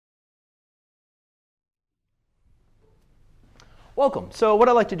Welcome. So what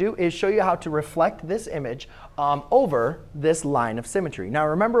I'd like to do is show you how to reflect this image over this line of symmetry. Now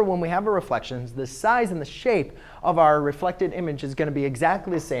remember, when we have a reflection, the size and the shape of our reflected image is going to be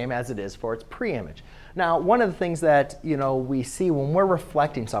exactly the same as it is for its pre-image. Now one of the things that we see when we're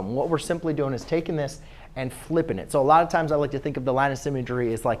reflecting something, what we're simply doing is taking this and flipping it. So a lot of times I like to think of the line of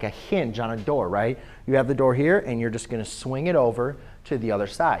symmetry as like a hinge on a door, right? You have the door here and you're just going to swing it over to the other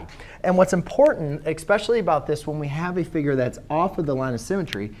side. And what's important, especially about this when we have a figure that's off of the line of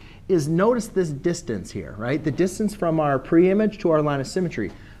symmetry, is notice this distance here, right? The distance from our pre-image to our line of symmetry.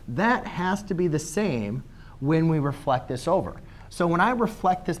 That has to be the same when we reflect this over. So when I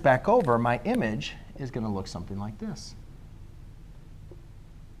reflect this back over, my image is going to look something like this.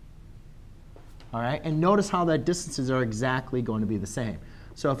 All right, and notice how the distances are exactly going to be the same.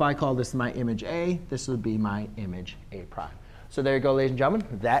 So if I call this my image A, this would be my image A prime. So there you go, ladies and gentlemen.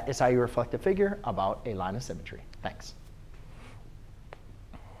 That is how you reflect a figure about a line of symmetry. Thanks.